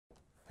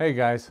Hey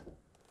guys,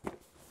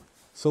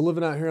 so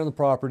living out here on the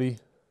property,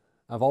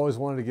 I've always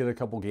wanted to get a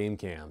couple game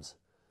cams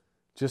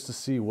just to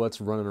see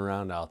what's running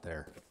around out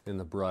there in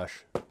the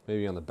brush,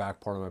 maybe on the back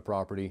part of my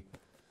property.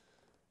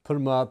 Put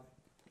them up,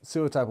 see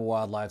what type of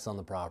wildlife's on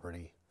the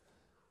property.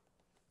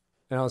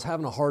 And I was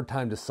having a hard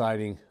time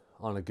deciding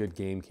on a good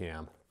game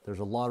cam. There's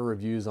a lot of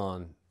reviews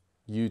on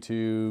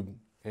YouTube,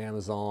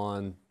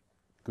 Amazon,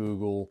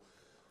 Google,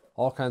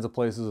 all kinds of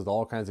places with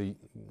all kinds of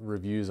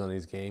reviews on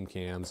these game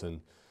cams,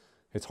 and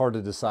it's hard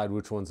to decide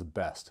which one's the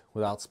best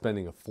without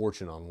spending a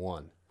fortune on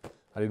one.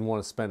 I didn't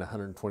want to spend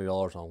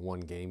 $120 on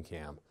one game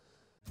cam.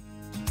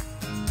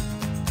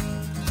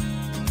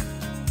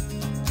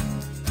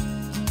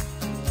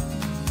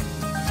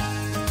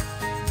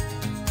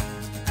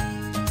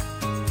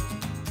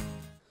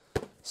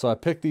 So I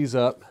picked these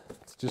up.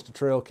 It's just a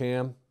trail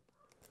cam.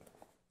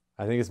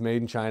 I think it's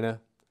made in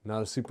China.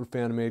 Not a super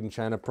fan of made in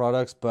China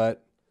products,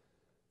 but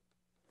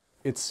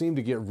it seemed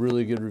to get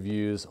really good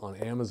reviews on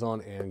Amazon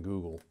and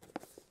Google.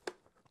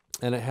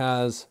 And it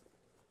has,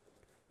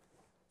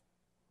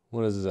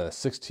 what is this,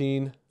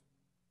 16? I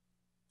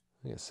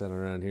think it's set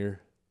around here.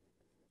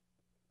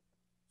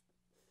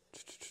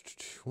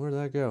 Where did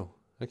that go?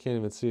 I can't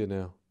even see it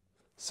now.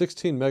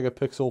 16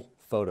 megapixel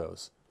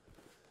photos.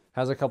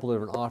 Has a couple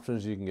different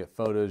options. You can get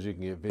photos, you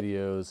can get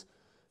videos,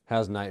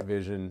 has night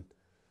vision.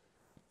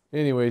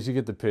 Anyways, you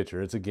get the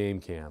picture. It's a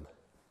game cam.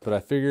 But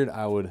I figured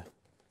I would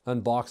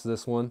unbox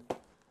this one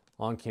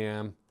on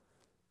cam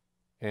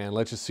and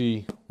let you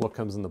see what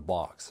comes in the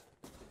box.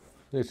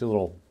 Here's a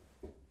little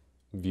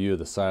view of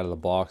the side of the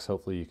box.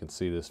 Hopefully you can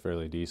see this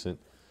fairly decent.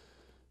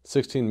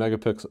 16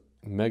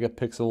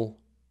 megapixel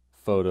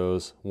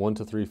photos, 1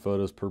 to 3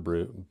 photos per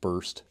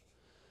burst.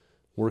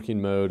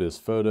 Working mode is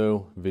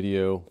photo,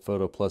 video,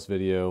 photo plus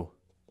video,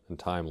 and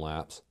time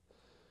lapse.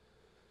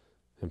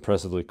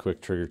 Impressively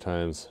quick trigger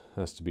times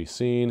has to be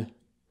seen.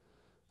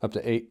 Up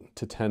to 8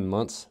 to 10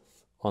 months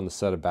on the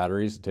set of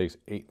batteries. It takes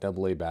 8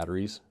 AA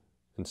batteries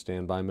in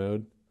standby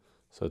mode.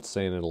 So it's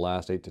saying it'll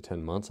last 8 to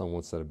 10 months on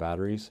one set of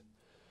batteries.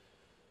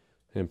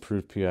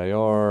 Improved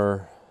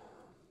PIR,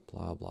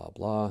 blah, blah,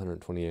 blah,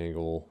 120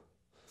 angle.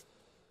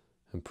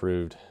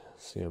 Improved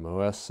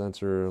CMOS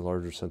sensor,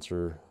 larger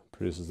sensor,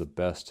 produces the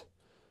best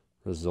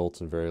results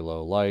in very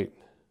low light.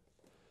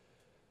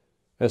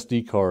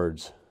 SD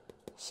cards,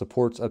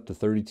 supports up to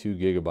 32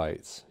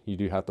 gigabytes. You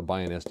do have to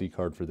buy an SD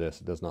card for this.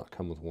 It does not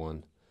come with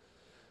one.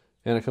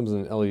 And it comes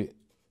in an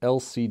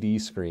LCD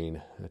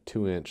screen, a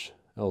 2-inch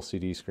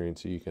LCD screen,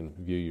 so you can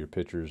view your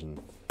pictures.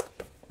 And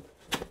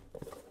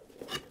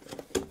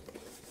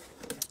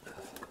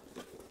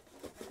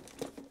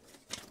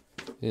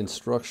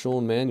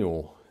instructional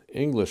manual,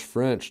 English,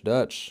 French,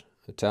 Dutch,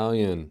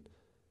 Italian,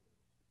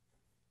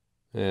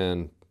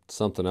 and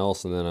something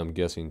else, and then I'm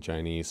guessing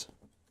Chinese.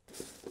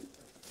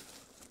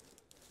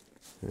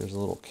 Here's a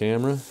little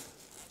camera.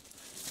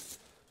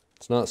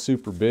 It's not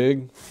super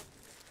big,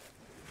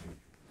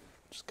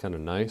 just kind of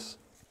nice.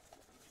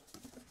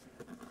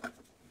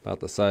 About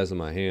the size of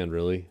my hand,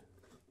 really.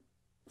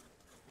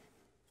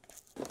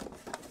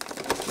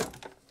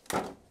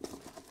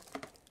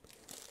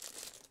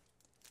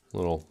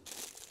 Little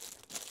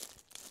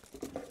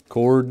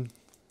cord,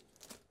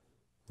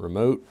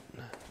 remote,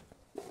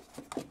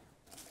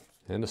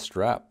 and a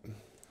strap.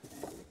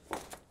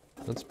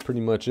 That's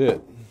pretty much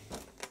it.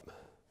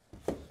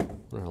 I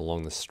wonder how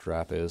long this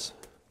strap is.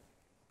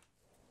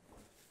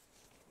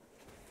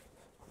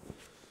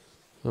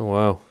 Oh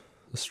wow,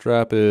 the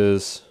strap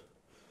is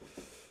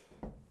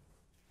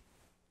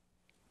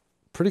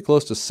pretty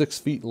close to 6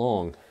 feet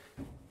long.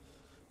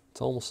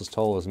 It's almost as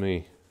tall as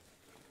me.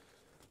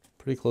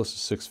 Pretty close to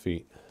 6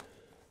 feet.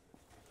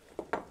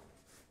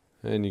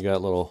 And you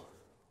got little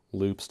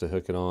loops to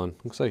hook it on.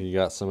 Looks like you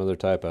got some other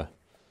type of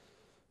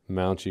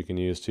mount you can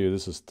use too.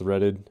 This is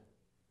threaded.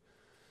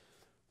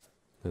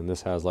 And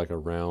this has like a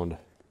round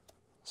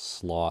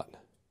slot,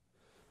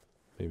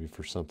 maybe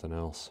for something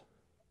else.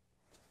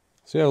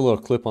 So you have a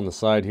little clip on the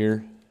side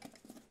here.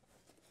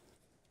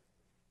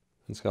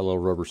 It's got a little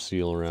rubber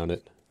seal around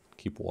it.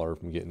 Keep water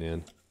from getting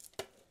in.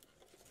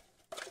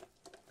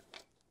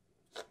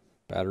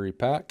 Battery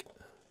pack.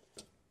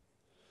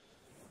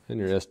 And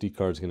your SD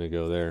card's going to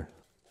go there.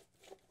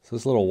 So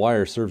this little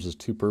wire serves as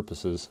two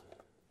purposes.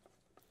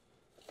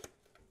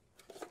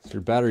 So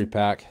your battery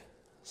pack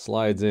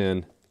slides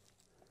in,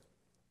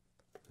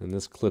 and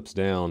this clips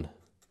down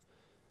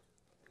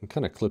and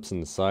kind of clips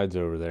in the sides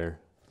over there.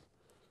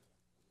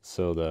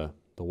 So the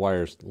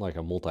wire's like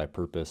a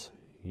multi-purpose.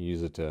 You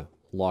use it to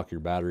lock your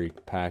battery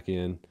pack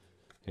in,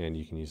 and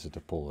you can use it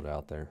to pull it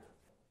out there.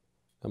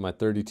 Got my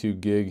 32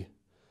 gig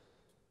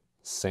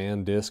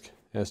SanDisk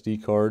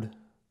SD card.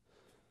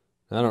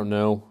 I don't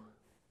know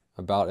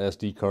about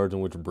SD cards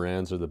and which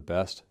brands are the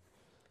best,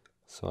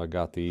 so I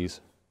got these.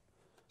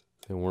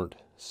 They weren't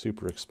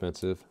super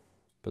expensive,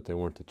 but they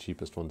weren't the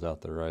cheapest ones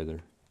out there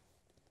either.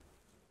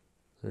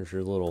 There's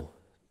your little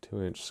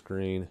 2-inch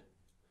screen.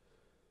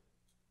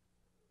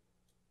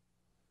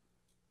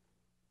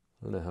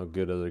 I don't know how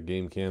good other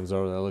game cams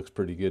are. That looks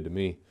pretty good to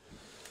me.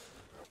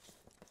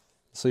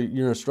 So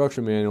your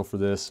instruction manual for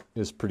this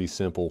is pretty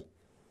simple.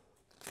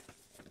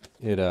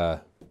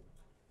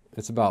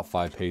 It's about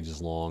 5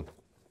 pages long.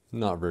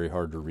 Not very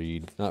hard to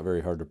read, not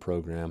very hard to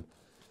program.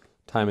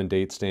 Time and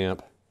date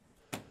stamp,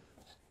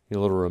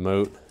 your little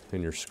remote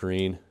and your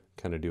screen,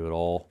 kind of do it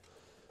all.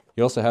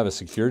 You also have a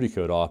security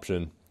code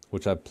option,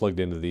 which I've plugged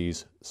into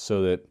these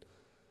so that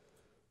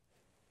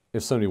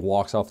if somebody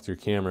walks off with your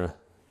camera,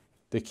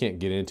 they can't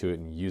get into it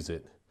and use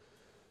it.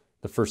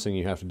 The first thing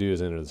you have to do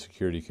is enter the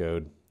security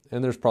code.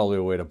 And there's probably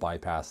a way to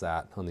bypass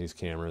that on these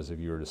cameras if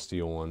you were to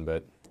steal one,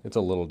 but it's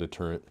a little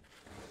deterrent.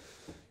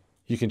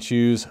 You can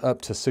choose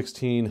up to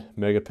 16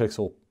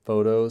 megapixel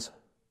photos,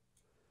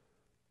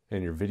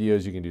 and your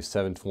videos you can do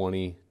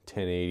 720,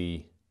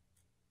 1080,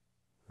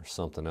 or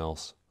something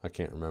else. I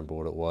can't remember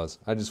what it was.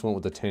 I just went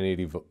with the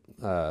 1080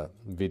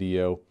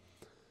 video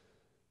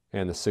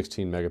and the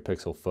 16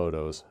 megapixel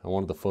photos. I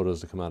wanted the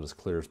photos to come out as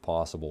clear as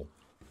possible.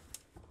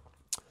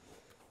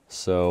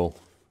 So,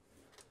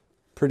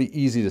 pretty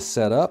easy to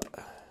set up.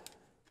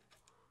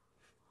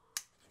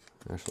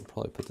 Actually, I'll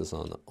probably put this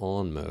on the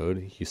on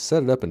mode. You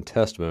set it up in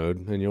test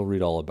mode, and you'll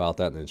read all about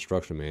that in the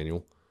instruction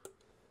manual.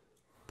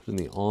 Put it in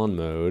the on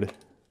mode.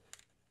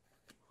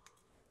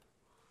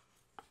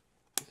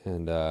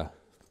 And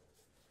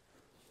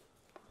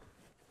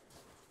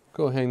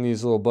go hang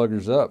these little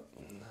buggers up.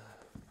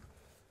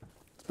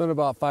 It's been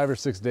about 5 or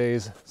 6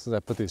 days since I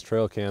put these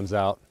trail cams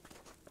out.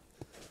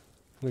 I'm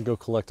gonna go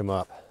collect them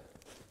up.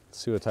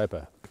 See what type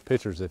of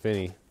pictures, if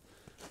any,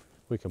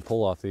 we can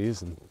pull off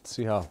these and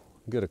see how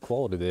good a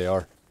quality they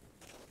are.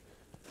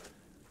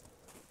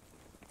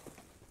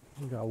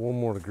 We got one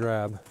more to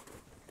grab.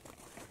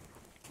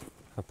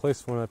 I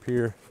placed one up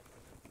here.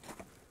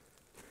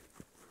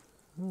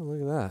 Oh,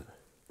 look at that.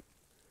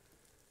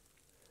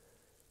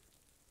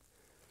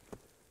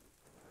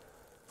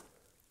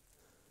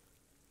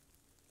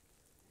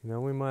 You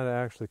know, we might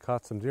have actually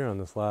caught some deer on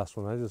this last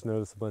one. I just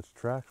noticed a bunch of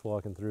tracks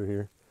walking through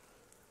here.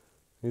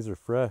 These are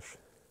fresh.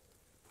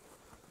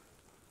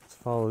 Let's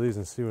follow these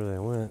and see where they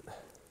went.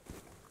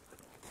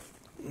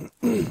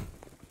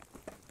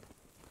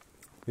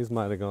 These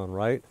might have gone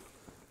right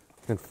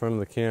in front of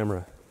the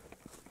camera.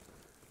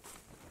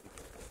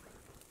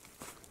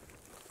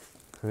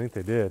 I think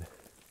they did.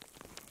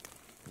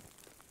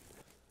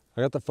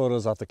 I got the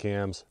photos off the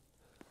cams.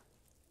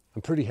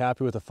 I'm pretty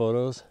happy with the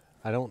photos.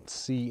 I don't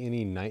see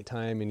any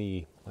nighttime,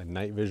 any like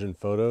night vision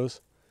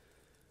photos,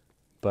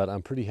 but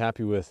I'm pretty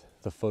happy with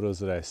the photos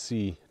that I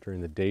see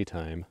during the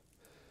daytime.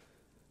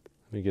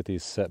 Let me get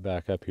these set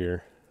back up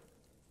here.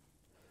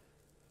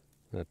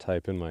 I'm gonna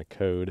type in my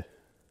code.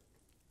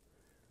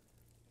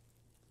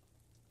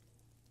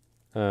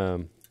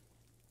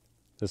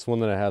 This one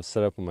that I have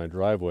set up on my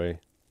driveway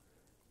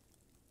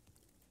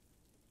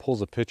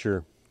pulls a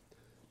picture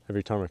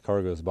every time a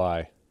car goes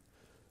by,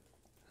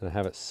 and I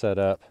have it set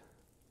up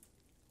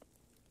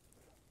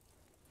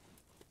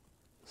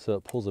so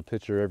it pulls a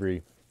picture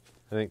every,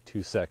 I think,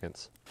 2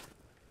 seconds.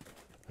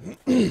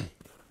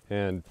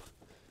 And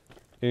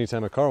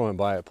anytime a car went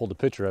by, it pulled a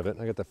picture of it.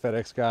 I got the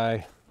FedEx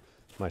guy,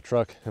 my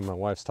truck, and my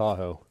wife's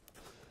Tahoe,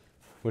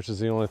 which is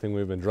the only thing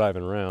we've been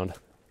driving around.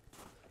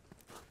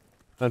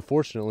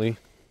 Unfortunately,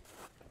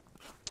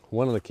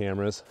 one of the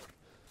cameras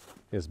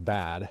is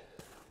bad,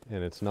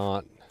 and it's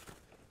not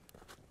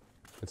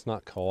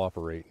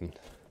cooperating.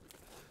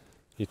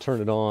 You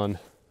turn it on,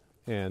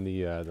 and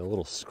the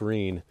little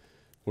screen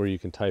where you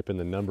can type in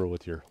the number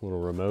with your little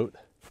remote,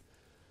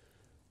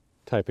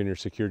 type in your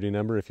security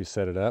number if you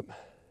set it up,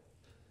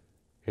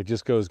 it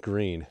just goes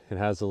green. It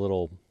has the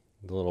little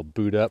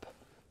boot up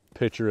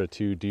picture of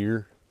 2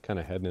 deer kind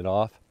of heading it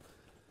off,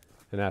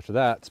 and after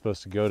that it's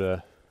supposed to go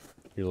to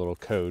your little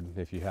code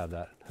if you have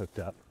that hooked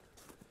up.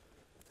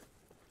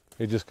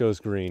 It just goes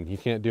green. You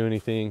can't do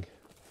anything.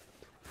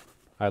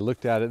 I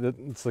looked at it.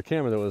 It's the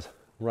camera that was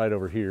right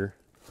over here.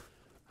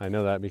 I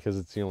know that because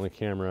it's the only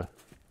camera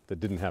that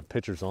didn't have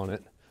pictures on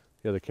it.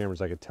 The other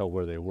cameras I could tell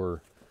where they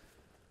were.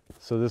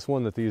 So this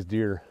one that these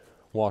deer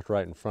walked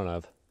right in front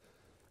of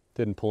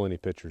didn't pull any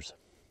pictures.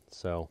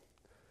 So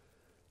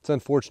it's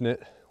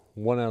unfortunate.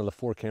 1 out of the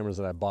 4 cameras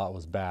that I bought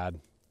was bad.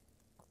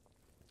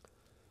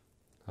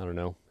 I don't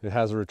know. It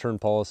has a return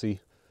policy,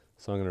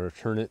 so I'm going to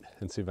return it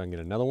and see if I can get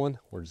another one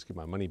or just get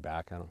my money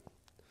back.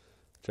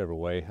 Whichever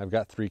way. I've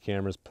got 3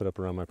 cameras put up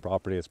around my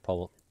property. It's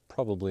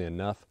probably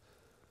enough,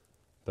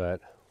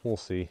 but we'll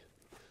see.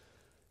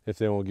 If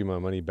they won't give my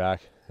money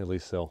back, at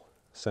least they'll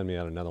send me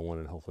out another one,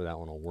 and hopefully that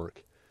one will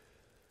work.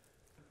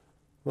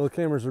 Well, the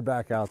cameras are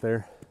back out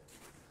there.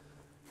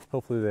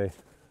 Hopefully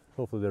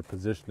they're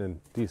positioned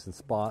in decent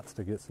spots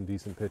to get some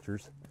decent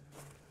pictures.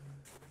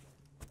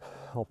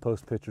 I'll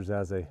post pictures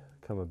as they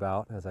come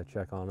about, as I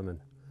check on them and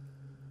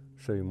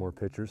show you more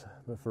pictures.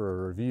 But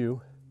for a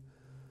review,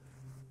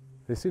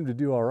 they seem to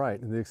do all right,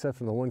 with the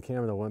exception of the one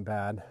camera that went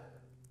bad.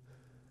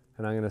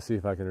 And I'm going to see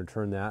if I can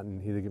return that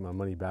and either get my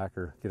money back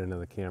or get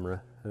another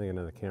camera. I think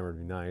another camera would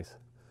be nice.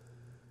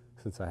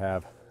 Since I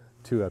have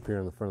 2 up here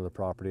in the front of the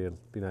property,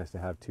 it'd be nice to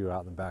have 2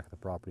 out in the back of the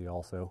property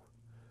also.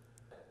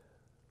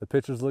 The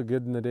pictures look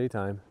good in the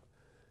daytime,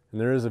 And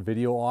there is a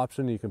video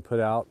option you can put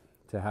out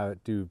to have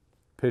it do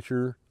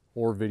picture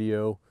or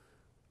video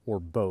or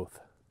both.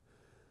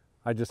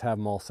 I just have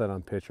them all set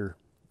on picture.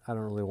 I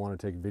don't really want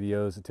to take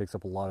videos. It takes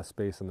up a lot of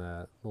space in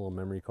the little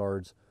memory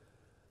cards.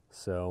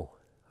 So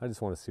I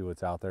just want to see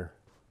what's out there.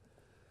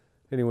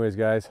 Anyways,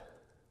 guys,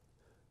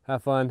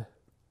 have fun.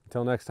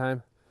 Until next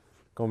time,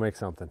 go make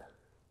something.